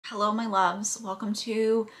Hello my loves, welcome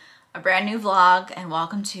to a brand new vlog and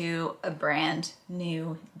welcome to a brand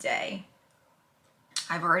new day.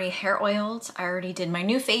 I've already hair oiled, I already did my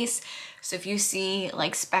new face, so if you see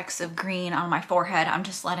like specks of green on my forehead, I'm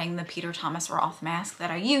just letting the Peter Thomas Roth mask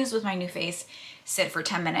that I use with my new face sit for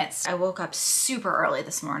 10 minutes. I woke up super early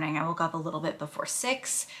this morning. I woke up a little bit before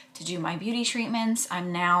 6 to do my beauty treatments.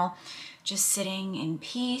 I'm now just sitting in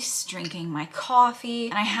peace, drinking my coffee,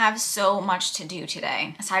 and I have so much to do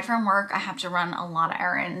today. Aside from work, I have to run a lot of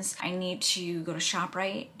errands. I need to go to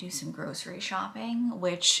ShopRite, do some grocery shopping,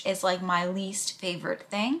 which is like my least favorite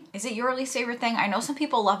thing. Is it your least favorite thing? I know some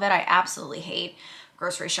people love it. I absolutely hate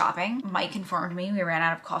grocery shopping. Mike informed me we ran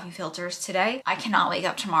out of coffee filters today. I cannot wake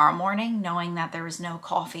up tomorrow morning knowing that there is no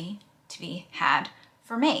coffee to be had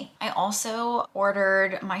for me. I also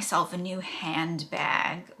ordered myself a new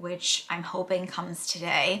handbag, which I'm hoping comes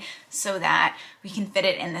today so that we can fit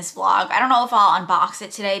it in this vlog. I don't know if I'll unbox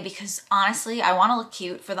it today because honestly, I want to look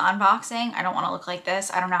cute for the unboxing. I don't want to look like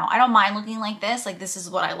this. I don't know. I don't mind looking like this. Like this is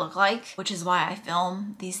what I look like, which is why I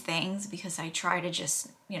film these things, because I try to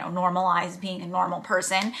just, you know, normalize being a normal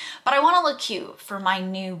person. But I want to look cute for my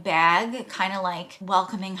new bag, kind of like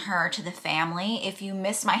welcoming her to the family. If you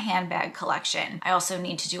missed my handbag collection, I also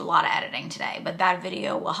need to do a lot of editing today, but that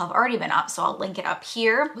video will have already been up, so I'll link it up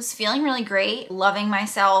here. Was feeling really great, loving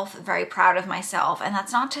myself, very proud of myself, and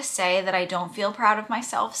that's not to say that I don't feel proud of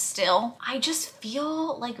myself still. I just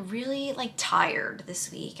feel like really like tired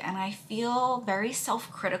this week, and I feel very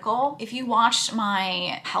self-critical. If you watched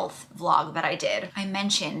my health vlog that I did, I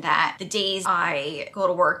mentioned that the days I go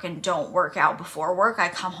to work and don't work out before work, I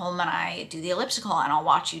come home and I do the elliptical and I'll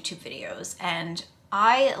watch YouTube videos. And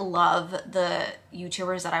I love the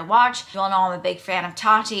YouTubers that I watch. You all know I'm a big fan of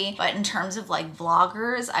Tati, but in terms of like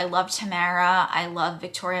vloggers, I love Tamara, I love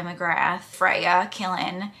Victoria McGrath, Freya,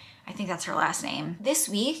 Kiehl, I think that's her last name. This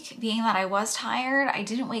week, being that I was tired, I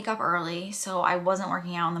didn't wake up early, so I wasn't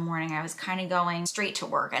working out in the morning. I was kind of going straight to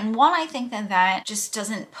work. And one, I think that just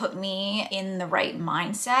doesn't put me in the right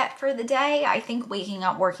mindset for the day. I think waking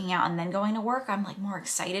up, working out, and then going to work, I'm like more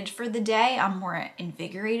excited for the day. I'm more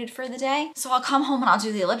invigorated for the day. So I'll come home and I'll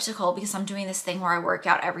do the elliptical because I'm doing this thing where I work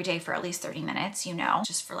out every day for at least 30 minutes, you know,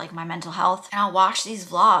 just for like my mental health. And I'll watch these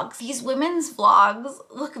vlogs. These women's vlogs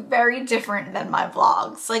look very different than my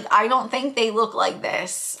vlogs. Like, I don't think they look like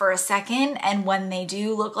this for a second. And when they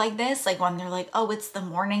do look like this, like when they're like, oh, it's the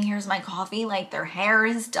morning, here's my coffee, like their hair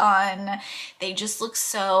is done. They just look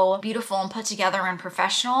so beautiful and put together and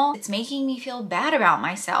professional. It's making me feel bad about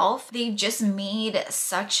myself. They've just made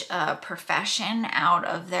such a profession out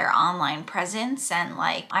of their online presence. And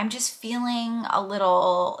like, I'm just feeling a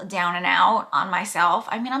little down and out on myself.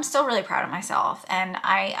 I mean, I'm still really proud of myself. And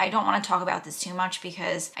I don't want to talk about this too much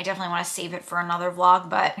because I definitely want to save it for another vlog,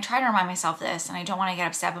 but I try to remind myself this, and I don't want to get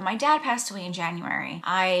upset, but my dad passed away in January.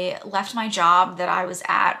 I left my job that I was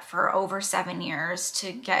at for over 7 years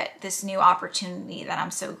to get this new opportunity that I'm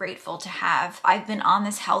so grateful to have. I've been on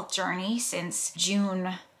this health journey since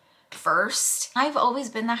June 1st. I've always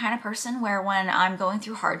been the kind of person where when I'm going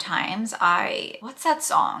through hard times, what's that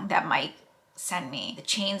song that Mike send me? The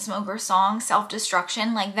Chainsmoker song,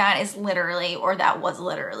 Self-Destruction. Like that is literally, or that was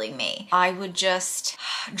literally me. I would just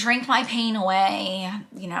drink my pain away,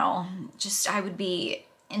 you know, I would be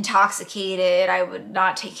intoxicated. I would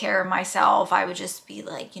not take care of myself. I would just be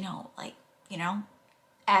like,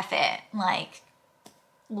 F it. Like,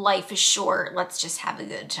 life is short, let's just have a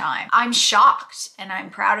good time. I'm shocked and I'm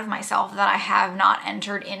proud of myself that I have not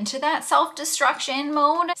entered into that self-destruction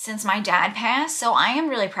mode since my dad passed. So I am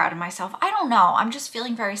really proud of myself. I don't know, I'm just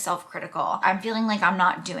feeling very self-critical. I'm feeling like I'm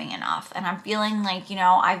not doing enough, and I'm feeling like, you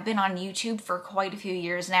know, I've been on YouTube for quite a few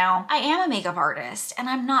years now. I am a makeup artist and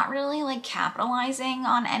I'm not really like capitalizing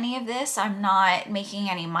on any of this. I'm not making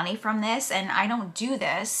any money from this, and I don't do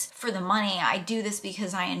this for the money. I do this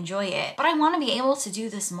because I enjoy it, but I want to be able to do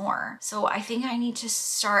this more. So I think I need to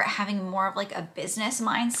start having more of like a business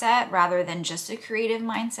mindset rather than just a creative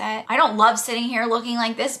mindset. I don't love sitting here looking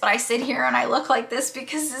like this, but I sit here and I look like this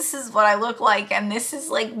because this is what I look like. And this is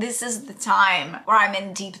the time where I'm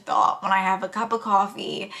in deep thought, when I have a cup of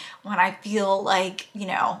coffee, when I feel like, you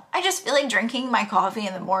know, I just feel like drinking my coffee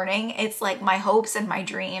in the morning. It's like my hopes and my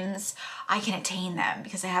dreams, I can attain them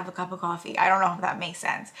because I have a cup of coffee. I don't know if that makes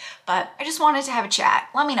sense, but I just wanted to have a chat.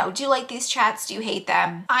 Let me know, do you like these chats? Do you hate them?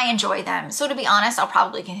 them. I enjoy them. So to be honest, I'll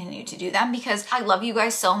probably continue to do them because I love you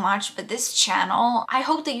guys so much, but this channel, I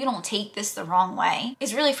hope that you don't take this the wrong way,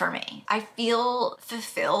 is really for me. I feel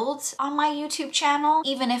fulfilled on my YouTube channel,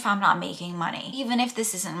 even if I'm not making money, even if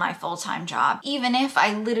this isn't my full-time job, even if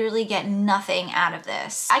I literally get nothing out of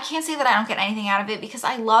this. I can't say that I don't get anything out of it because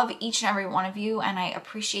I love each and every one of you and I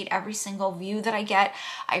appreciate every single view that I get.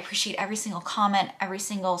 I appreciate every single comment, every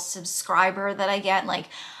single subscriber that I get. Like,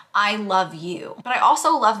 I love you, but I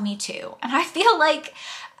also love me too. And I feel like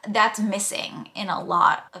that's missing in a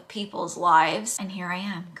lot of people's lives. And here I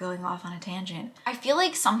am going off on a tangent. I feel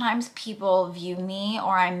like sometimes people view me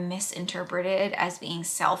or I'm misinterpreted as being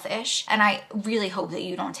selfish. And I really hope that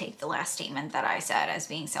you don't take the last statement that I said as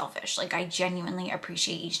being selfish. Like, I genuinely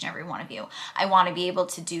appreciate each and every one of you. I want to be able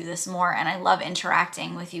to do this more and I love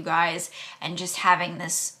interacting with you guys and just having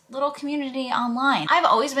this little community online. I've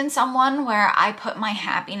always been someone where I put my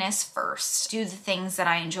happiness first, do the things that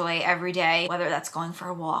I enjoy every day, whether that's going for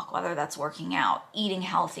a walk, whether that's working out, eating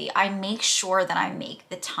healthy. I make sure that I make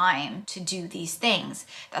the time to do these things.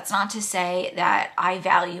 That's not to say that I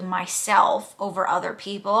value myself over other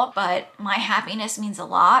people, but my happiness means a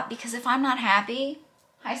lot because if I'm not happy,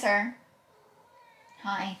 hi sir.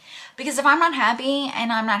 Hi. Because if I'm not happy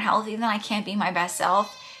and I'm not healthy, then I can't be my best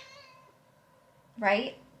self,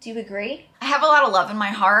 right? Do you agree? I have a lot of love in my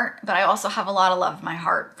heart, but I also have a lot of love in my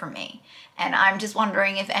heart for me. And I'm just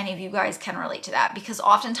wondering if any of you guys can relate to that because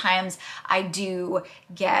oftentimes I do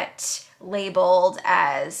get labeled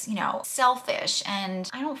as, you know, selfish and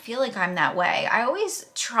I don't feel like I'm that way. I always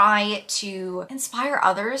try to inspire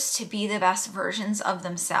others to be the best versions of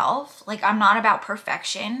themselves. Like, I'm not about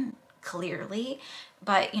perfection, clearly,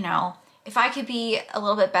 but you know, if I could be a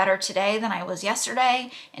little bit better today than I was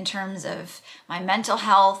yesterday in terms of my mental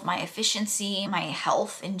health, my efficiency, my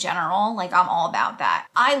health in general, like I'm all about that.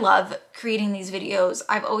 I love creating these videos.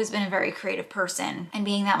 I've always been a very creative person, and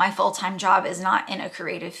being that my full-time job is not in a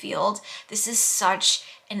creative field, this is such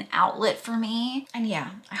an outlet for me. And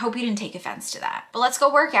yeah, I hope you didn't take offense to that. But let's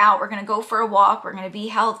go work out. We're gonna go for a walk. We're gonna be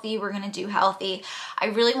healthy. We're gonna do healthy. I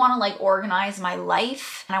really wanna like organize my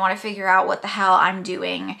life and I wanna figure out what the hell I'm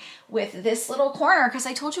doing with this little corner because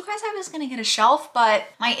I told you guys I was gonna get a shelf, but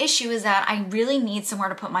my issue is that I really need somewhere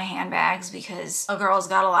to put my handbags because a girl's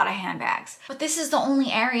got a lot of handbags. But this is the only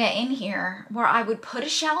area in here where I would put a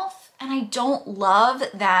shelf, and I don't love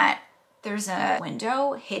that there's a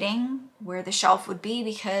window hitting where the shelf would be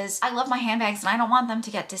because I love my handbags and I don't want them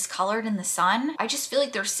to get discolored in the sun. I just feel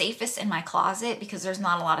like they're safest in my closet because there's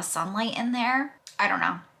not a lot of sunlight in there. I don't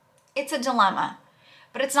know. It's a dilemma,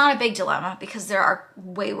 but it's not a big dilemma because there are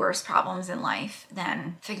way worse problems in life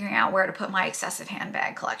than figuring out where to put my excessive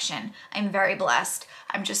handbag collection. I'm very blessed.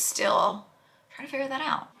 I'm just still trying to figure that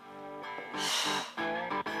out.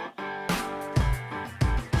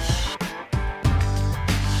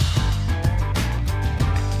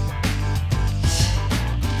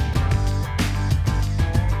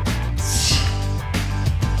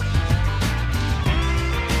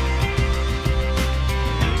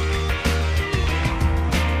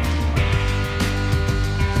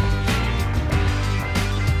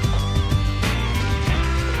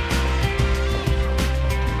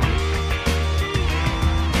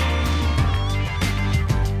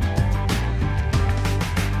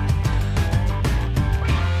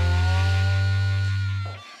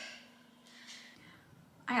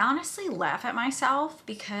 Laugh at myself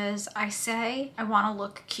because I say I want to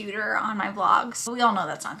look cuter on my vlogs. But we all know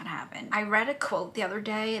that's not gonna happen. I read a quote the other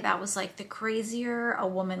day that was like, the crazier a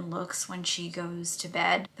woman looks when she goes to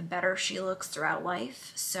bed, the better she looks throughout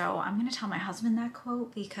life. So I'm gonna tell my husband that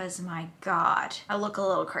quote because my God, I look a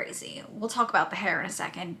little crazy. We'll talk about the hair in a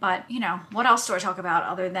second, but you know, what else do I talk about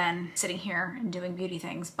other than sitting here and doing beauty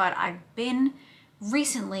things? But I've been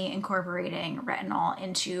recently incorporating retinol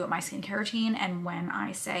into my skincare routine, and when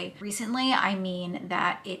I say recently, I mean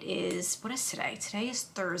that it is, what is today? Today is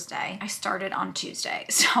Thursday. I started on Tuesday,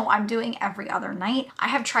 so I'm doing every other night. I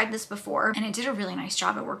have tried this before and it did a really nice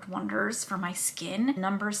job. It worked wonders for my skin.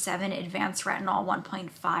 Number 7 Advanced Retinol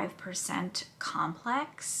 1.5%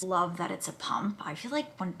 Complex. Love that it's a pump. I feel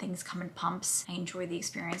like when things come in pumps, I enjoy the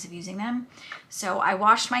experience of using them. So I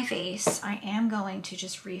washed my face. I am going to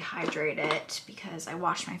just rehydrate it because I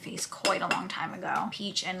washed my face quite a long time ago.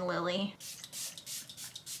 Peach and Lily.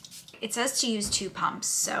 It says to use 2 pumps,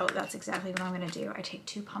 so that's exactly what I'm gonna do. I take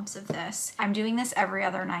 2 pumps of this. I'm doing this every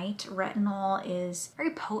other night. Retinol is a very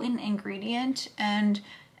potent ingredient, and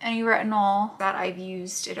any retinol that I've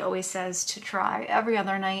used, it always says to try every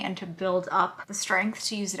other night and to build up the strength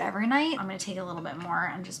to use it every night. I'm gonna take a little bit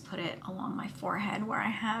more and just put it along my forehead where I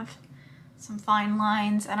have some fine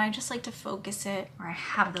lines, and I just like to focus it where I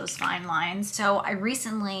have those fine lines. So I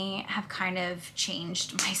recently have kind of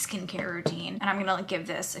changed my skincare routine, and I'm gonna give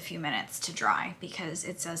this a few minutes to dry because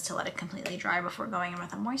it says to let it completely dry before going in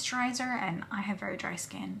with a moisturizer, and I have very dry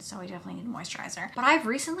skin, so I definitely need moisturizer. But I've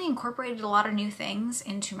recently incorporated a lot of new things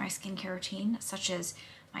into my skincare routine, such as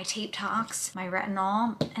my tape tox, my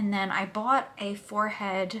retinol, and then I bought a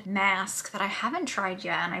forehead mask that I haven't tried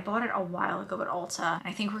yet, and I bought it a while ago at Ulta, and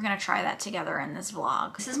I think we're gonna try that together in this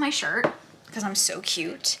vlog. This is my shirt because I'm so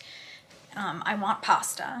cute. I want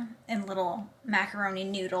pasta in little macaroni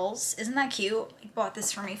noodles. Isn't that cute? He bought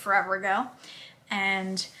this for me forever ago,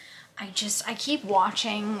 and I keep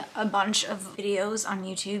watching a bunch of videos on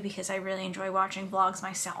YouTube because I really enjoy watching vlogs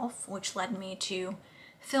myself, which led me to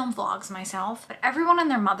film vlogs myself. But everyone and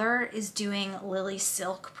their mother is doing Lily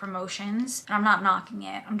Silk promotions, and I'm not knocking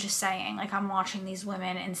it. I'm just saying, like, I'm watching these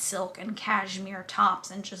women in silk and cashmere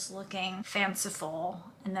tops and just looking fanciful.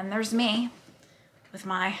 And then there's me with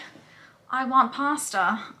my I want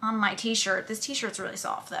pasta on my t-shirt. This t-shirt's really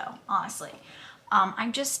soft though, honestly.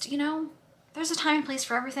 I'm just, you know, there's a time and place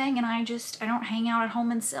for everything, and I don't hang out at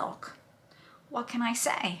home in silk. What can I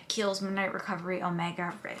say? Kiehl's Midnight Recovery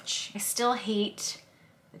Omega Rich. I still hate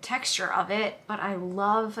the texture of it, but I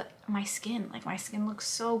love my skin. Like, my skin looks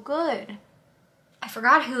so good. I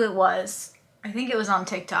forgot who it was. I think it was on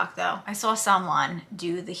TikTok though. I saw someone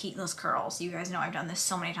do the heatless curls. You guys know I've done this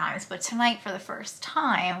so many times, but tonight for the first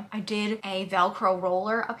time, I did a Velcro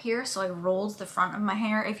roller up here. So I rolled the front of my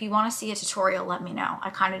hair. If you want to see a tutorial, let me know.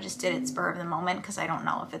 I kind of just did it spur of the moment because I don't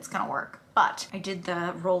know if it's gonna work. But I did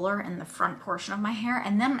the roller in the front portion of my hair,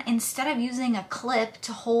 and then instead of using a clip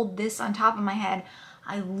to hold this on top of my head,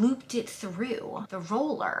 I looped it through the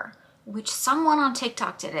roller, which someone on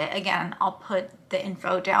TikTok did it. Again, I'll put the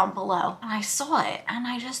info down below. And I saw it and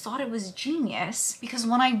I just thought it was genius, because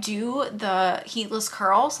when I do the heatless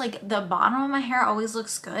curls, like, the bottom of my hair always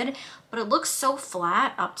looks good, but it looks so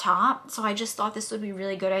flat up top. So I just thought this would be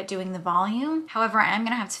really good at doing the volume. However, I am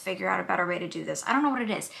gonna have to figure out a better way to do this. I don't know what it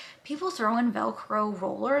is. People throw in Velcro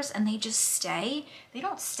rollers and they just stay. They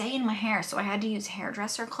don't stay in my hair. So I had to use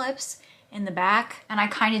hairdresser clips in the back, and I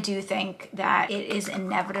kind of do think that it is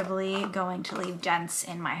inevitably going to leave dents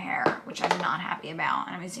in my hair, which I'm not happy about.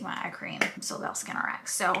 And I'm using my eye cream from Sobel SkinRX,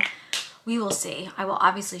 so we will see. I will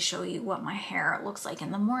obviously show you what my hair looks like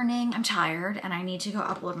in the morning. I'm tired and I need to go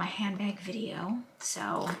upload my handbag video,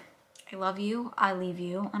 so I love you, I leave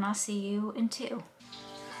you, and I'll see you in 2.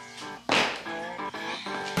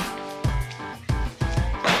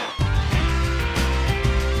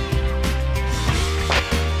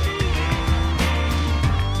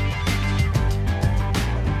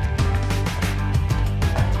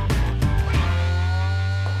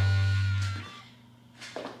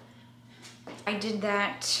 I did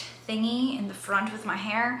that thingy in the front with my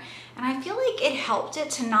hair, and I feel like it helped it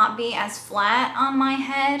to not be as flat on my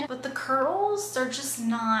head, but the curls, they're just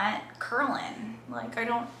not curling. Like,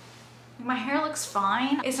 my hair looks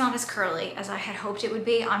fine. It's not as curly as I had hoped it would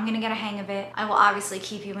be. I'm gonna get a hang of it. I will obviously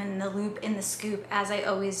keep you in the loop, in the scoop, as I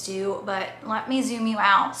always do, but let me zoom you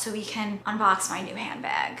out so we can unbox my new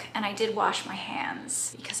handbag. And I did wash my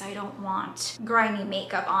hands because I don't want grimy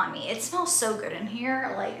makeup on me. It smells so good in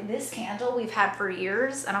here. Like, this candle we've had for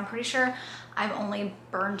years, and I'm pretty sure I've only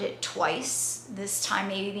burned it twice, this time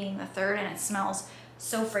maybe being the third, and it smells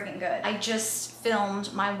so freaking good. I just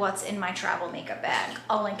filmed my what's in my travel makeup bag.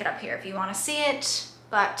 I'll link it up here if you want to see it.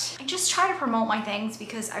 But I just try to promote my things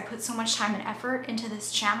because I put so much time and effort into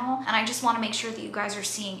this channel, and I just want to make sure that you guys are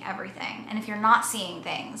seeing everything. And if you're not seeing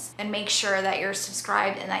things, then make sure that you're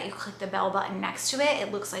subscribed and that you click the bell button next to it.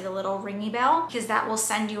 It looks like a little ringy bell, because that will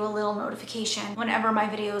send you a little notification whenever my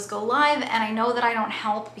videos go live. And I know that I don't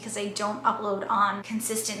help because I don't upload on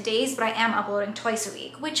consistent days, but I am uploading twice a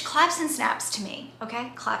week, which claps and snaps to me,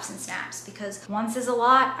 okay? Claps and snaps, because once is a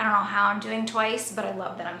lot. I don't know how I'm doing twice, but I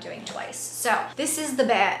love that I'm doing twice. So this is the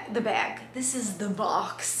bag. This is the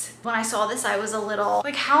box. When I saw this, I was a little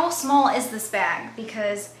like, how small is this bag?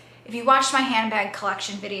 Because if you watched my handbag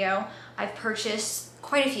collection video, I've purchased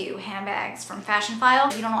quite a few handbags from Fashionphile.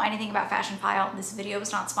 If you don't know anything about Fashionphile, this video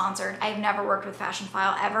is not sponsored. I've never worked with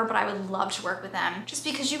Fashionphile ever, but I would love to work with them. Just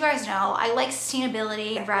because you guys know, I like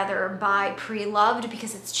sustainability. I'd rather buy pre-loved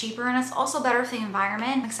because it's cheaper and it's also better for the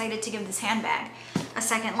environment. I'm excited to give this handbag a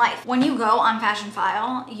second life. When you go on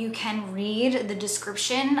Fashionphile, you can read the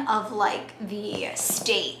description of like the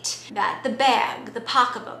state that the bag, the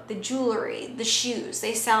pocketbook, the jewelry, the shoes,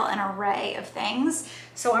 they sell an array of things.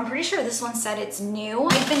 So I'm pretty sure this one said it's new.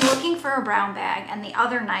 I've been looking for a brown bag, and the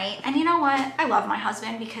other night, and you know what? I love my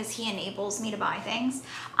husband because he enables me to buy things.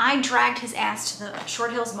 I dragged his ass to the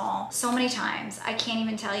Short Hills Mall so many times. I can't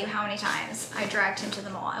even tell you how many times I dragged him to the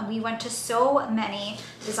mall. And we went to so many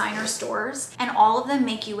designer stores, and all of them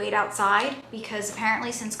make you wait outside because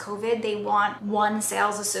apparently since COVID, they want one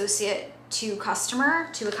sales associate to a customer,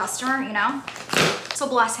 you know? So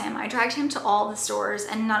bless him, I dragged him to all the stores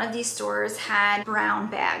and none of these stores had brown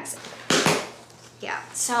bags. Yeah,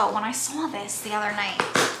 so when I saw this the other night,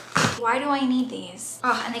 why do I need these?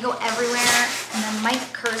 Oh, and they go everywhere, and then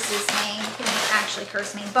Mike curses me. He didn't actually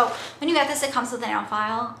curse me, but when you get this, it comes with a nail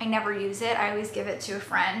file. I never use it, I always give it to a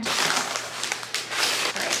friend.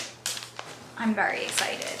 I'm very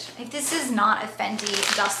excited. If this is not a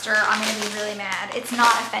Fendi duster, I'm gonna be really mad. It's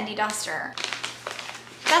not a Fendi duster.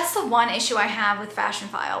 That's the one issue I have with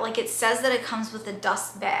Fashionphile. Like, it says that it comes with a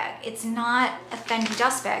dust bag. It's not a Fendi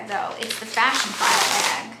dust bag though. It's the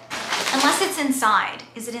Fashionphile bag. Unless it's inside.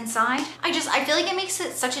 Is it inside? I feel like it makes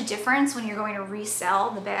it such a difference when you're going to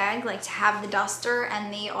resell the bag, like to have the duster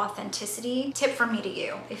and the authenticity. Tip from me to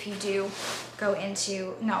you, if you do go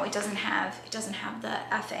into, no, it doesn't have the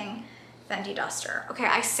effing Fendi duster. Okay,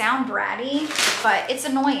 I sound bratty, but it's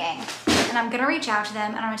annoying. And I'm gonna reach out to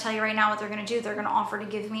them and I'm gonna tell you right now what they're gonna do. They're gonna offer to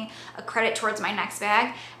give me a credit towards my next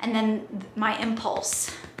bag, and then my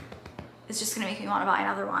impulse is just gonna make me wanna buy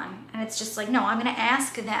another one. And it's just like, no, I'm gonna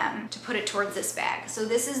ask them to put it towards this bag. So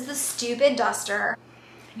this is the stupid duster.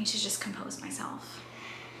 I need to just compose myself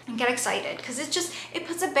and get excited because it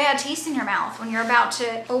puts a bad taste in your mouth when you're about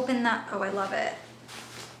to open the, oh, I love it.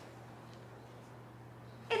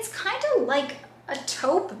 It's kind of like a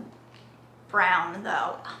taupe brown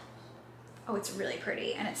though. Oh, it's really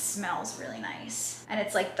pretty and it smells really nice. And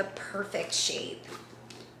it's like the perfect shape.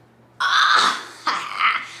 Ah!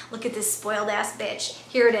 Look at this spoiled ass bitch.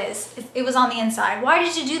 Here it is. It was on the inside. Why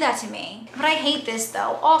did you do that to me? But I hate this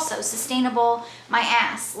though. Also, sustainable my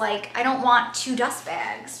ass. Like, I don't want 2 dust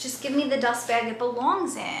bags. Just give me the dust bag it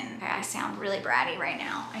belongs in. Okay, I sound really bratty right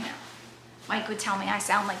now. I know. Mike would tell me I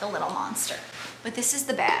sound like a little monster. But this is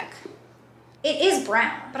the bag. It is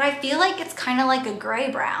brown, but I feel like it's kind of like a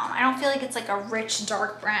gray brown. I don't feel like it's like a rich,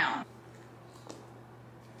 dark brown.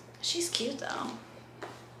 She's cute though.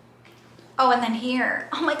 Oh, and then here.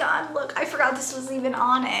 Oh my God, look, I forgot this was even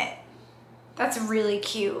on it. That's really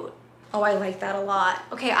cute. Oh, I like that a lot.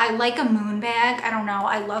 Okay, I like a moon bag. I don't know,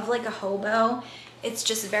 I love like a hobo. It's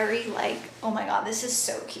just very like, oh my God, this is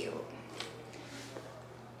so cute.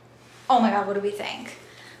 Oh my God, what do we think?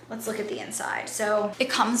 Let's look at the inside. So it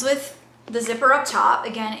comes with the zipper up top.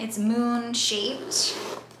 Again, it's moon shaped.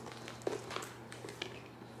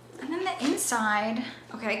 And then the inside,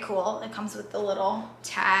 okay, cool. It comes with the little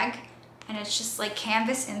tag and it's just like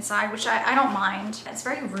canvas inside, which I don't mind. It's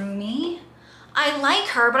very roomy. I like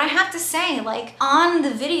her, but I have to say, like on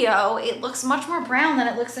the video, it looks much more brown than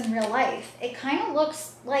it looks in real life. It kind of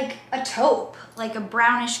looks like a taupe, like a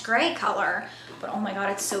brownish gray color. But oh my God,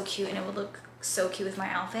 it's so cute and it would look so cute with my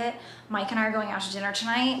outfit. Mike and I are going out to dinner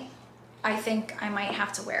tonight. I think I might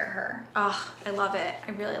have to wear her. Oh, I love it.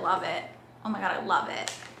 I really love it. Oh my God, I love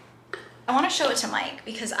it. I want to show it to Mike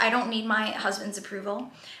because I don't need my husband's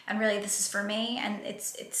approval. And really this is for me and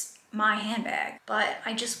it's my handbag. But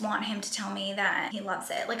I just want him to tell me that he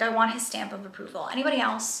loves it. Like I want his stamp of approval. Anybody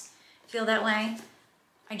else feel that way?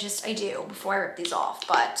 I do before I rip these off,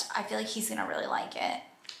 but I feel like he's gonna really like it.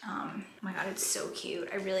 Oh my God, it's so cute.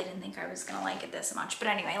 I really didn't think I was gonna like it this much. But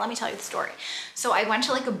anyway, let me tell you the story. So I went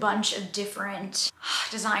to like a bunch of different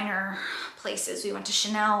designer places. We went to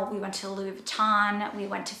Chanel, we went to Louis Vuitton, we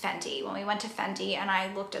went to Fendi. When we went to Fendi and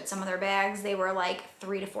I looked at some of their bags, they were like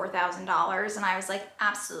 $3,000 to $4,000. And I was like,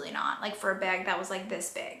 absolutely not. Like for a bag that was like this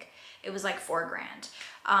big, it was like $4 grand.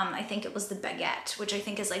 I think it was the Baguette, which I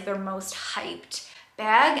think is like their most hyped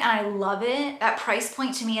bag, and I love it. That price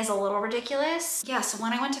point to me is a little ridiculous. Yeah, so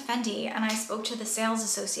when I went to Fendi and I spoke to the sales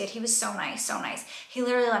associate, he was so nice, so nice. He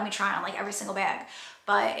literally let me try on like every single bag,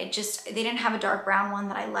 but they didn't have a dark brown one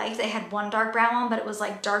that I liked. They had one dark brown one, but it was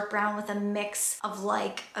like dark brown with a mix of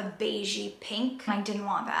like a beigey pink. I didn't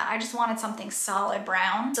want that. I just wanted something solid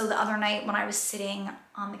brown. So the other night when I was sitting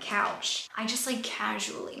on the couch, I just like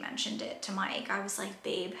casually mentioned it to Mike. I was like,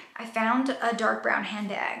 babe, I found a dark brown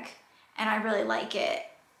handbag and I really like it.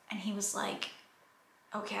 And he was like,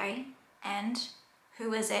 okay, and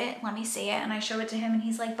who is it? Let me see it. And I show it to him and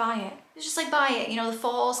he's like, buy it. It's just like, buy it. You know, the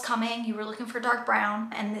fall's coming, you were looking for dark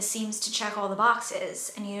brown, and this seems to check all the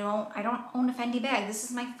boxes. And I don't own a Fendi bag. This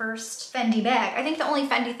is my first Fendi bag. I think the only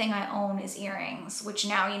Fendi thing I own is earrings, which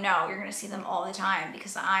now you know, you're gonna see them all the time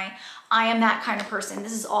because I am that kind of person.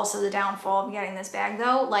 This is also the downfall of getting this bag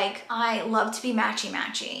though. Like, I love to be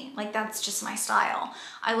matchy-matchy. Like, that's just my style.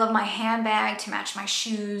 I love my handbag to match my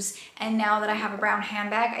shoes. And now that I have a brown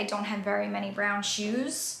handbag, I don't have very many brown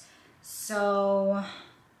shoes. So,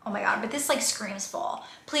 oh my God, but this like screams fall.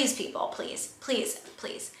 Please people, please, please,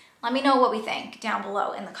 please. Let me know what we think down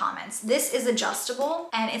below in the comments. This is adjustable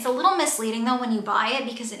and it's a little misleading though when you buy it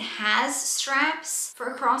because it has straps for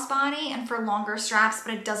a crossbody and for longer straps,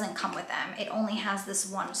 but it doesn't come with them. It only has this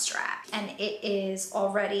one strap and it is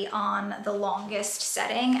already on the longest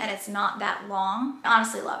setting and it's not that long. I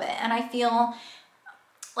honestly love it. And I feel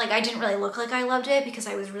like I didn't really look like I loved it because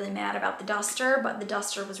I was really mad about the duster, but the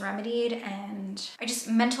duster was remedied. And I just,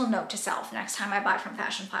 mental note to self next time I buy from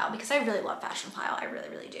Fashionphile, because I really love Fashionphile, I really,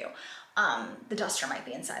 really do. The duster might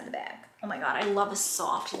be inside the bag. Oh my God, I love a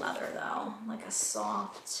soft leather though. Like a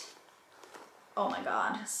soft, oh my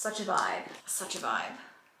God, such a vibe, such a vibe.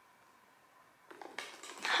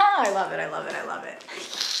 Oh, I love it, I love it, I love it.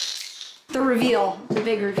 The reveal, the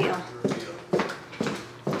big reveal.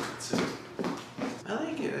 I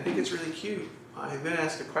like it. I think it's really cute. I'm gonna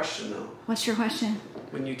ask a question though. What's your question?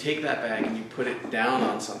 When you take that bag and you put it down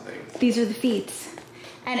on something. These are the feet.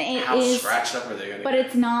 And it how is, scratched up are they gonna but get?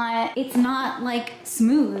 it's not like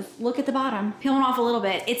smooth. Look at the bottom, peeling off a little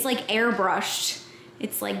bit. It's like airbrushed.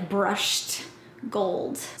 It's like brushed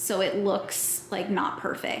gold. So it looks like not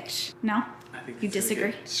perfect. No? I think you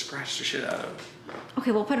disagree? Scratch the shit out of.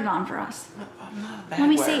 Okay, we'll put it on for us. I'm not a bag Let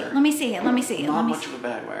me wearer. see it, let me see it, let me see it. Not Let me much of a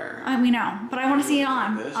bag wearer. we know, but I want to see it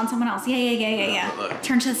on This? someone else. Yeah. Look.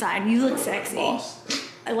 Turn to the side. You look sexy. Boss.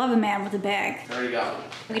 I love a man with a bag. I already got one.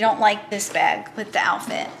 We don't like this bag with the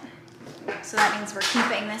outfit. So that means we're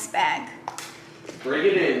keeping this bag. Break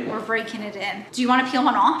it in. We're breaking it in. Do you want to peel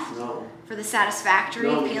one off? No. For the satisfactory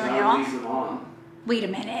No, peeling I it off? leave them on. Wait a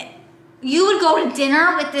minute. You would go to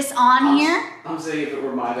dinner with this on here? I'm saying if it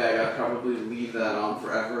were my bag, I'd probably leave that on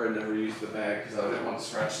forever and never use the bag because I wouldn't want to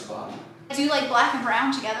scratch the bottom. Do you like black and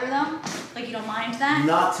brown together though? Like you don't mind that?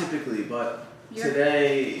 Not typically, but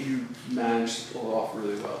today you managed to pull it off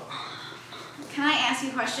really well. Can I ask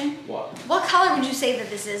you a question? What? What color would you say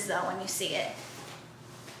that this is though when you see it?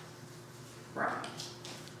 Brown.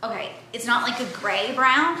 Okay, it's not like a gray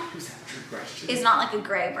brown. Who's that trick question? It's not like a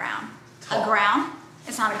gray brown. Taupe. A brown?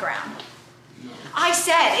 It's not a brown. No. I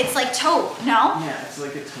said it's like taupe, no? Yeah, it's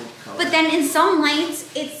like a taupe color. But then in some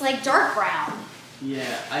lights, it's like dark brown.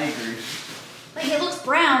 Yeah, I agree. Like it looks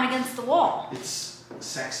brown against the wall. It's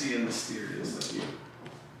sexy and mysterious like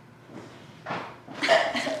you.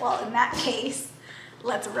 Well, in that case,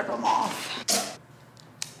 let's rip them off.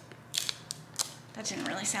 That didn't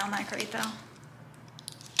really sound that great though.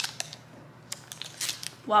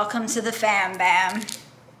 Welcome to the fam bam.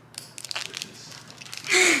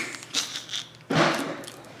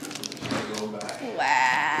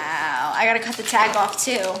 Wow, I gotta cut the tag off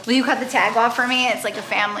too. Will you cut the tag off for me? It's like a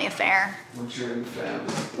family affair. Once you're in the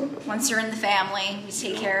family. Once you're in the family, we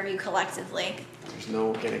take care of you collectively. There's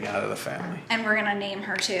no getting out of the family. And we're gonna name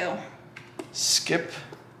her too. Skip,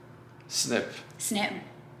 snip, Snip.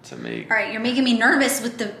 to me. All right, you're making me nervous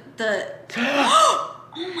with the.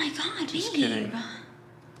 Oh my God, Just babe. kidding.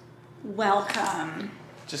 Welcome.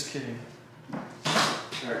 Just kidding.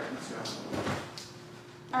 Alright, let's go.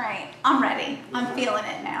 All right, I'm ready. I'm feeling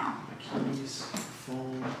it now. My keys,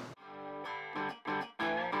 phone.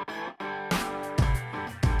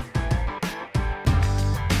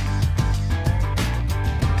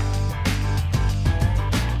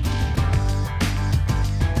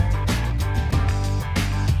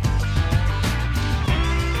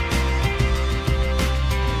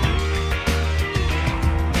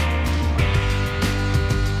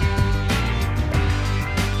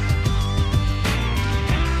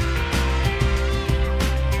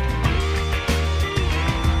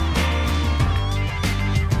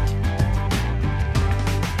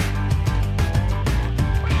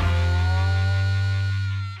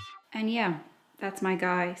 And yeah, that's my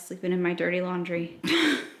guy sleeping in my dirty laundry.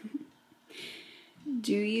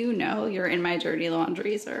 Do you know you're in my dirty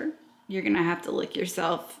laundry, sir? You're gonna have to lick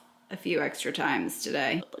yourself a few extra times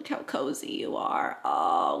today. Look how cozy you are.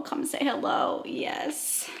 Oh, come say hello.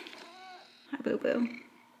 Yes. Hi, boo-boo.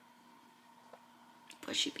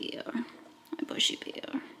 Bushy bear. My bushy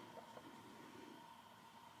bear.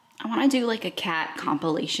 I wanna do like a cat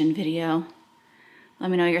compilation video. Let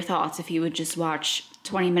me know your thoughts if you would just watch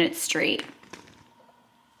 20 minutes straight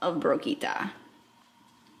of Broquita.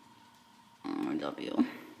 I love you.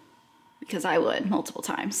 Because I would multiple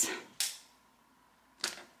times.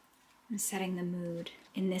 I'm setting the mood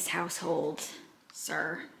in this household,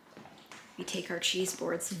 sir. We take our cheese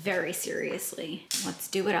boards very seriously. Let's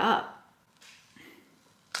do it up.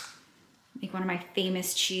 Make one of my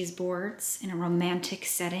famous cheese boards in a romantic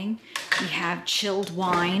setting. We have chilled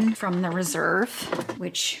wine from the reserve,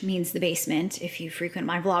 which means the basement. If you frequent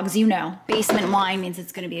my vlogs, you know. Basement wine means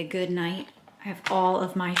it's gonna be a good night. I have all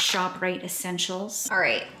of my ShopRite essentials. All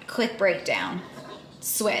right, quick breakdown.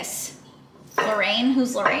 Swiss. Lorraine,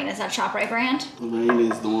 who's Lorraine? Is that ShopRite brand?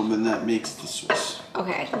 Lorraine is the woman that makes the Swiss.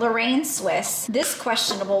 Okay, Lorraine Swiss. This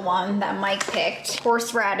questionable one that Mike picked,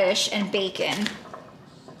 horseradish and bacon.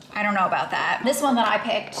 I don't know about that. This one that I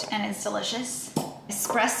picked, and it's delicious.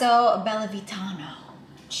 Espresso Bellavitano.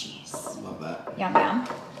 Cheese. Love that. Yum yum.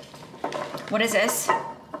 What is this?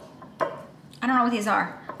 I don't know what these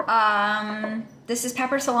are. This is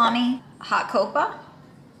pepper salami, hot copa.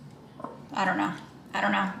 I don't know.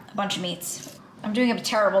 A bunch of meats. I'm doing a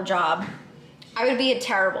terrible job. I would be a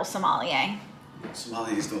terrible sommelier.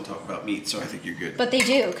 Somalis don't talk about meat, so I think you're good. But they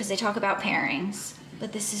do, because they talk about pairings.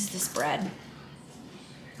 But this is the spread.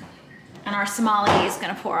 And our sommelier is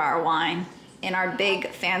gonna pour our wine in our big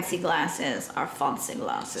fancy glasses, our fancy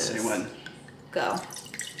glasses. Say when. Go.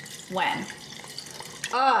 When.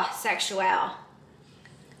 Oh, sexual.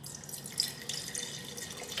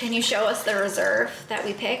 Can you show us the reserve that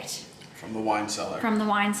we picked? From the wine cellar. From the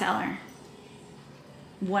wine cellar.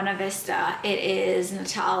 Buena Vista. It is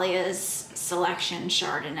Natalia's selection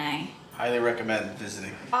Chardonnay. Highly recommend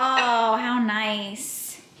visiting. Oh, how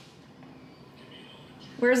nice.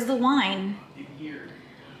 Where's the wine? In here.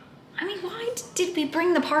 I mean, why did we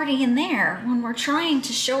bring the party in there when we're trying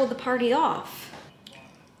to show the party off?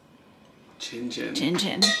 Chin chin. Chin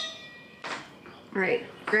chin. All right,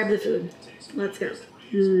 grab the food. Let's go.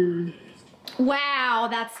 Wow,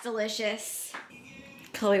 that's delicious.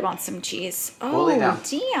 Chloe wants some cheese. Oh,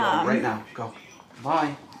 damn. Go right now. Go.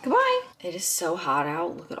 Bye. Goodbye. It is so hot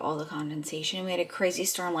out. Look at all the condensation. We had a crazy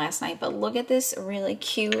storm last night, but look at this really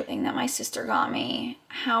cute thing that my sister got me.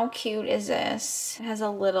 How cute is this? It has a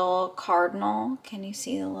little cardinal. Can you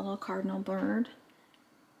see the little cardinal bird?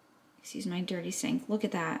 Excuse my dirty sink. Look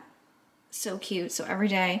at that. So cute. So every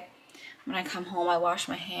day when I come home, I wash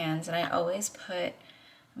my hands, and I always put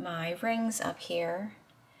my rings up here.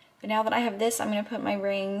 But now that I have this, I'm going to put my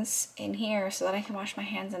rings in here so that I can wash my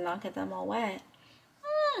hands and not get them all wet.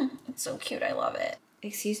 It's so cute. I love it.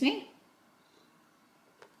 Excuse me?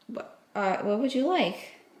 What would you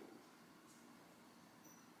like?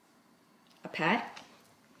 A pet?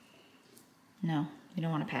 No, we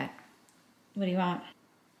don't want a pet. What do you want?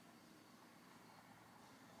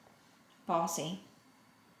 Bossy.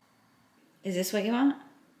 Is this what you want?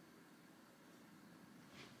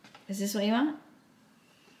 Is this what you want?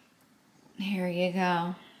 Here you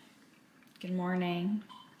go. Good morning.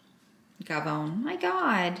 Gavone. My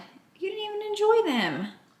God, you didn't even enjoy them.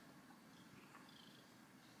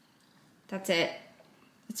 That's it.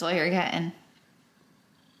 That's all you're getting.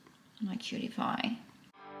 My cutie pie.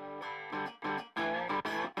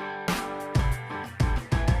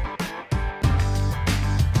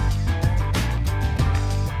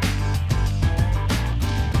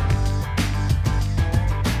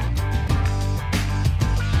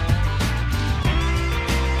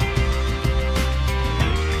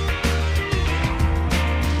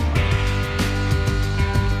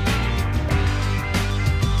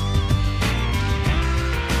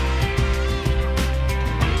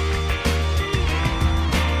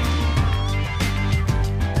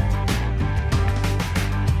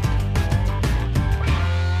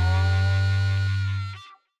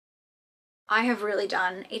 I have really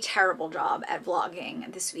done a terrible job at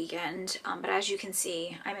vlogging this weekend, but as you can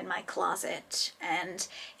see, I'm in my closet, and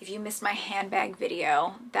if you missed my handbag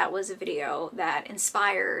video, that was a video that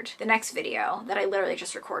inspired the next video that I literally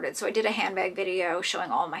just recorded. So I did a handbag video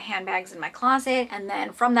showing all of my handbags in my closet, and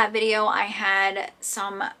then from that video I had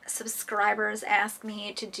some subscribers ask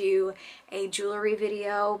me to do a jewelry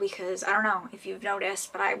video because I don't know if you've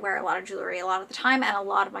noticed, but I wear a lot of jewelry a lot of the time, and a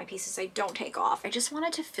lot of my pieces I don't take off. I just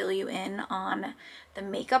wanted to fill you in on the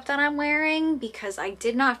makeup that I'm wearing because I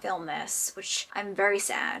did not film this, which I'm very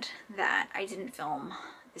sad that I didn't film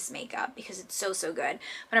this makeup because it's so good.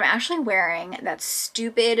 But I'm actually wearing that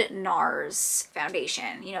stupid NARS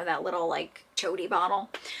foundation, you know, that little like chody bottle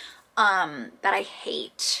that I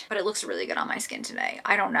hate, but it looks really good on my skin today.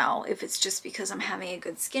 I don't know if it's just because I'm having a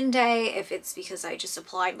good skin day, if it's because I just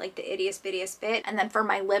applied like the ittiest bittiest bit. And then for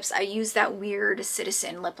my lips, I use that weird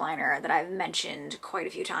CTZN lip liner that I've mentioned quite a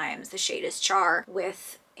few times. The shade is Char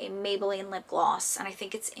with a Maybelline lip gloss, and I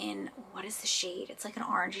think it's in, what is the shade? It's like an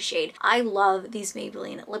orangey shade. I love these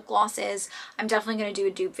Maybelline lip glosses. I'm definitely going to do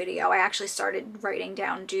a dupe video. I actually started writing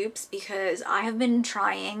down dupes because I have been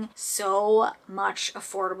trying so much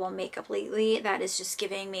affordable makeup lately that is just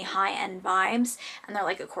giving me high-end vibes, and they're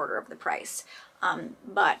like a quarter of the price.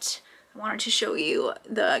 But I wanted to show you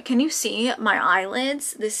can you see my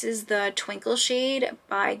eyelids? This is the Twinkle shade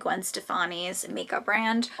by Gwen Stefani's makeup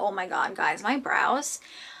brand. Oh my god, guys, my brows.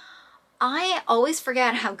 I always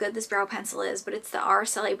forget how good this brow pencil is, but it's the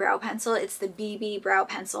Aracelli brow pencil. It's the Bebe brow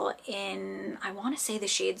pencil in, I want to say the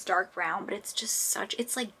shade's dark brown, but it's just such,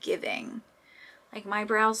 it's like giving. Like my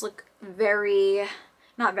brows look very,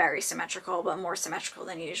 not very symmetrical, but more symmetrical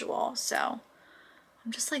than usual. So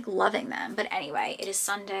I'm just like loving them. But anyway, it is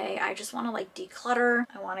Sunday. I just want to like declutter.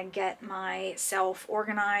 I want to get myself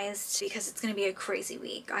organized because it's going to be a crazy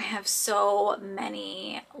week. I have so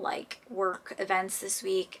many like work events this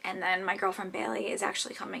week, and then my girlfriend Bailey is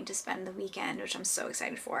actually coming to spend the weekend, which I'm so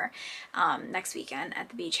excited for, next weekend at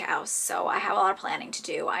the beach house. So I have a lot of planning to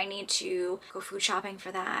do. I need to go food shopping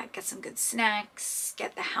for that, get some good snacks,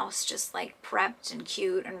 get the house just like prepped and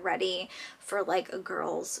cute and ready for like a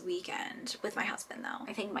girls' weekend with my husband though.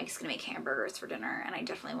 I think Mike's gonna make hamburgers for dinner, and I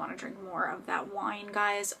definitely want to drink more of that wine,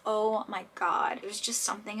 guys. Oh my god, there's just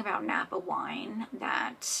something about Napa wine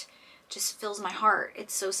that just fills my heart.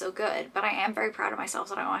 It's so, so good. But I am very proud of myself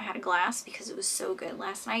that I only had a glass because it was so good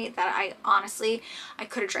last night that I honestly, I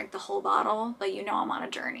could have drank the whole bottle, but you know I'm on a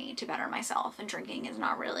journey to better myself, and drinking is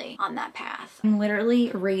not really on that path. I'm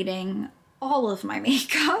literally rating all of my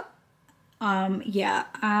makeup. Yeah,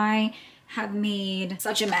 I have made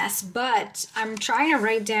such a mess, but I'm trying to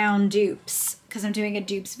write down dupes because I'm doing a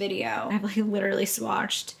dupes video. I've like literally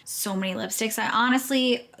swatched so many lipsticks. I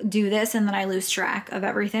honestly do this and then I lose track of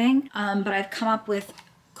everything, but I've come up with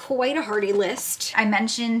quite a hearty list. I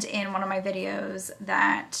mentioned in one of my videos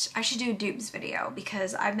that I should do a dupes video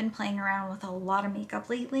because I've been playing around with a lot of makeup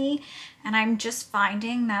lately, and I'm just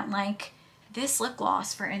finding that like this lip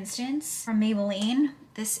gloss, for instance, from Maybelline,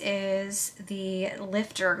 this is the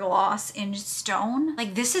Lifter Gloss in Stone.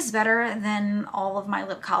 Like, this is better than all of my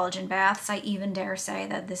lip collagen baths. I even dare say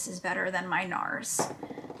that this is better than my NARS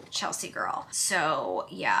Chelsea Girl. So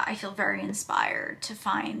yeah, I feel very inspired to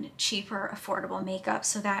find cheaper, affordable makeup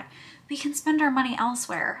so that we can spend our money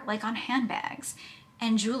elsewhere, like on handbags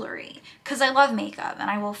and jewelry, because I love makeup and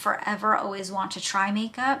I will forever always want to try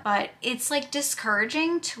makeup, but it's like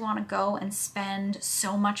discouraging to want to go and spend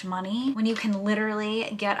so much money when you can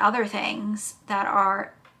literally get other things that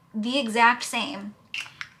are the exact same.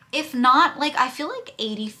 If not, like, I feel like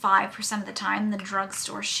 85% of the time the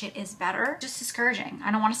drugstore shit is better. Just discouraging.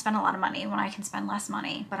 I don't want to spend a lot of money when I can spend less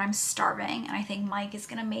money, but I'm starving, and I think Mike is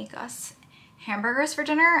gonna make us hamburgers for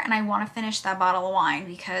dinner, and I want to finish that bottle of wine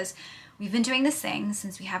because we've been doing this thing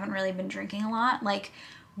since we haven't really been drinking a lot. Like,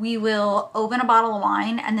 we will open a bottle of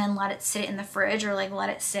wine and then let it sit in the fridge, or like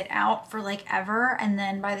let it sit out for like ever, and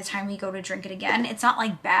then by the time we go to drink it again, it's not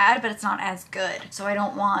like bad, but it's not as good. So I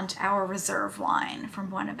don't want our reserve wine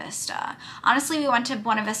from Buena Vista. Honestly, we went to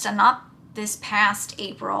Buena Vista not this past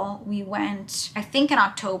April. We went, I think, in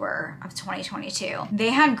October of 2022.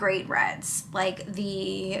 They had great reds. Like,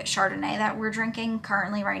 the Chardonnay that we're drinking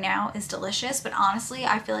currently right now is delicious, but honestly,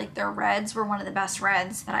 I feel like their reds were one of the best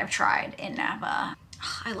reds that I've tried in Napa.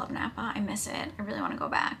 I love Napa. I miss it. I really want to go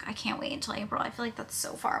back. I can't wait until April. I feel like that's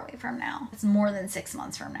so far away from now. It's more than 6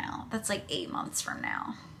 months from now. That's like 8 months from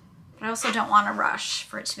now. But I also don't want to rush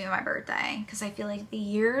for it to be my birthday because I feel like the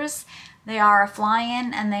years, they are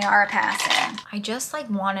a-flying and they are a-passing. I just like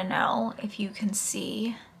want to know if you can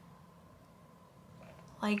see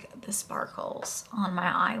like the sparkles on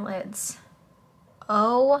my eyelids.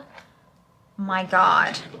 Oh my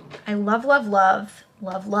god. I love, love, love,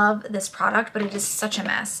 love, love this product, but it is such a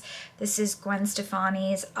mess. This is Gwen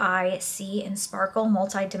Stefani's Eye See and Sparkle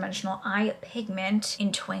Multi-Dimensional Eye Pigment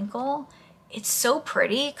in Twinkle. It's so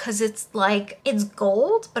pretty because it's like, it's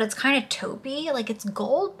gold, but it's kind of taupey. Like, it's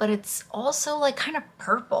gold, but it's also like kind of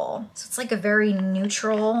purple. So it's like a very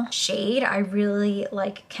neutral shade. I really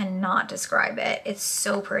like cannot describe it. It's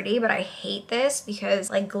so pretty, but I hate this because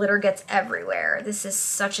like glitter gets everywhere. This is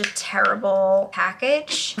such a terrible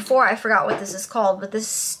package. Before, I forgot what this is called, but this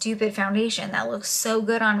stupid foundation that looks so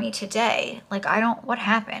good on me today. Like, what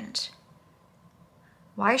happened?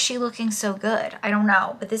 Why is she looking so good? I don't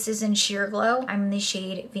know, but this is in Sheer Glow. I'm in the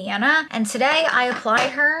shade Vienna, and today I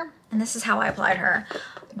applied her, and this is how I applied her.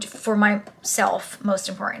 for myself, most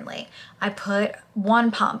importantly, I put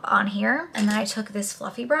one pump on here, and then I took this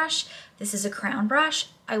fluffy brush. This is a crown brush.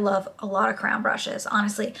 I love a lot of crown brushes.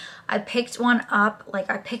 Honestly, I picked one up, like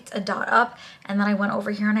I picked a dot up, and then I went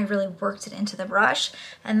over here and I really worked it into the brush,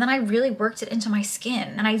 and then I really worked it into my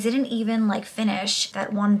skin. And I didn't even like finish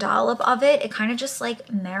that one dollop of it. It kind of just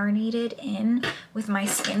like marinated in with my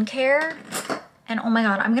skincare. And oh my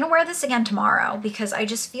God, I'm gonna wear this again tomorrow because I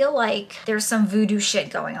just feel like there's some voodoo shit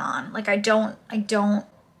going on. Like I don't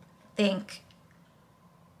think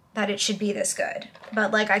that it should be this good,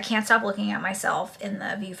 but like I can't stop looking at myself in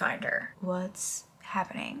the viewfinder. What's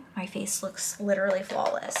happening? My face looks literally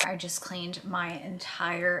flawless. I just cleaned my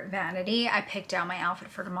entire vanity. I picked out my outfit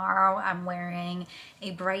for tomorrow. I'm wearing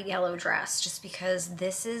a bright yellow dress just because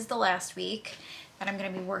this is the last week that I'm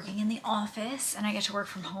gonna be working in the office, and I get to work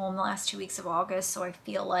from home the last 2 weeks of August, so I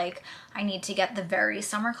feel like I need to get the very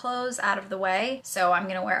summer clothes out of the way. So I'm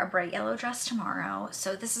gonna wear a bright yellow dress tomorrow.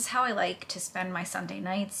 So this is how I like to spend my Sunday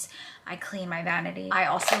nights. I clean my vanity. I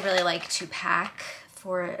also really like to pack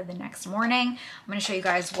for the next morning. I'm gonna show you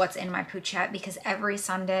guys what's in my pochette because every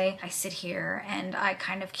Sunday I sit here and I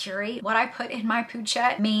kind of curate what I put in my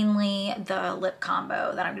pochette, mainly the lip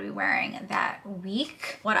combo that I'm gonna be wearing that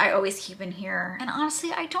week, what I always keep in here. And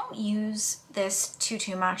honestly, I don't use this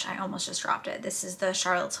too much. I almost just dropped it. This is the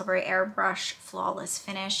Charlotte Tilbury Airbrush Flawless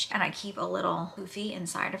Finish, and I keep a little poofy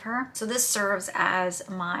inside of her. So this serves as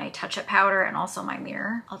my touch-up powder and also my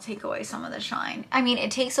mirror. I'll take away some of the shine. I mean,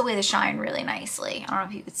 it takes away the shine really nicely. I don't know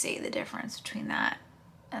if you could see the difference between that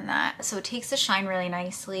and that. So it takes the shine really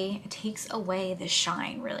nicely. It takes away the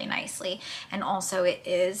shine really nicely. And also it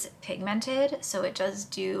is pigmented, so it does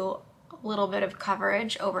do a little bit of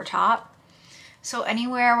coverage over top. So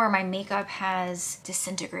anywhere where my makeup has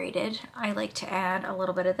disintegrated, I like to add a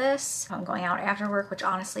little bit of this. If I'm going out after work, which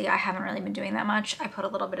honestly, I haven't really been doing that much, I put a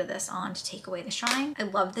little bit of this on to take away the shine. I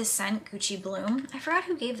love this scent, Gucci Bloom. I forgot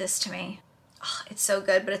who gave this to me. Oh, it's so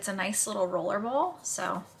good, but it's a nice little roller ball.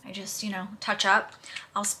 So I just, you know, touch up.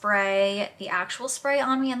 I'll spray the actual spray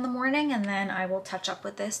on me in the morning, and then I will touch up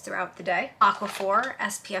with this throughout the day. Aquaphor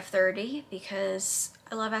SPF 30 because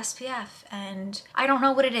I love SPF and I don't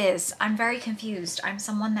know what it is. I'm very confused. I'm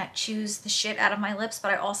someone that chews the shit out of my lips,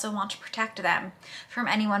 but I also want to protect them from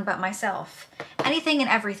anyone but myself. Anything and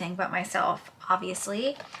everything but myself,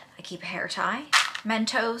 obviously. I keep a hair tie.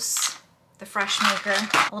 Mentos, the Fresh Maker,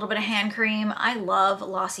 a little bit of hand cream. I love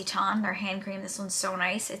L'Occitane, their hand cream. This one's so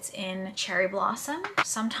nice. It's in Cherry Blossom.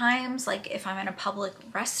 Sometimes, like if I'm in a public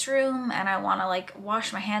restroom and I wanna like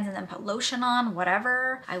wash my hands and then put lotion on,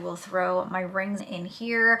 whatever, I will throw my rings in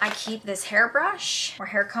here. I keep this hairbrush, or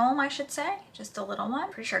hair comb, I should say, just a little one.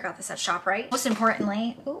 Pretty sure I got this at ShopRite.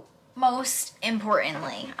 Most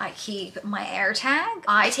importantly, I keep my AirTag.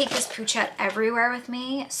 I take this pochette everywhere with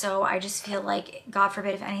me, so I just feel like, God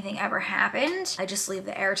forbid, if anything ever happened, I just leave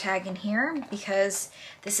the AirTag in here because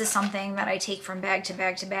this is something that I take from bag to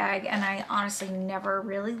bag to bag, and I honestly never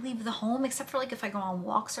really leave the home except for like if I go on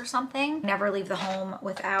walks or something. Never leave the home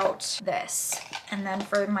without this. And then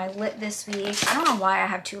for my lip this week, I don't know why I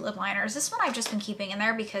have 2 lip liners. This one I've just been keeping in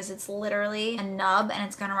there because it's literally a nub and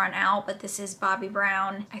it's gonna run out, but this is Bobbi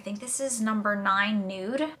Brown. I think this is number 9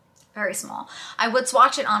 Nude. Very small. I would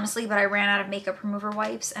swatch it honestly, but I ran out of makeup remover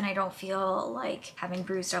wipes and I don't feel like having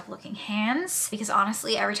bruised up looking hands because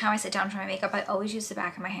honestly, every time I sit down for my makeup, I always use the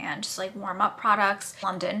back of my hand, just like warm up products.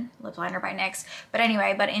 London lip liner by NYX. But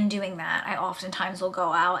anyway, but in doing that, I oftentimes will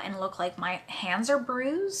go out and look like my hands are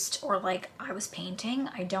bruised or like I was painting.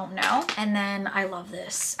 I don't know. And then I love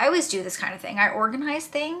this. I always do this kind of thing. I organize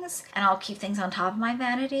things and I'll keep things on top of my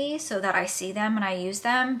vanity so that I see them and I use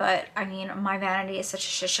them. But I mean, my vanity is such a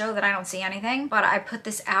shit show that I don't see anything, but I put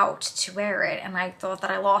this out to wear it and I thought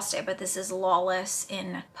that I lost it, but this is Lawless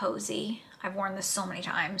in Posy. I've worn this so many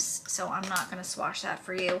times, so I'm not gonna swatch that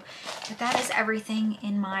for you. But that is everything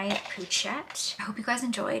in my pochette. I hope you guys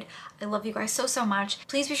enjoyed. I love you guys so much.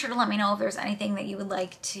 Please be sure to let me know if there's anything that you would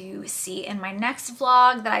like to see in my next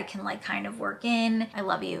vlog that I can like kind of work in. I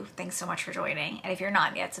love you. Thanks so much for joining. And if you're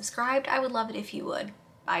not yet subscribed, I would love it if you would.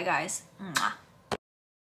 Bye guys. Mwah.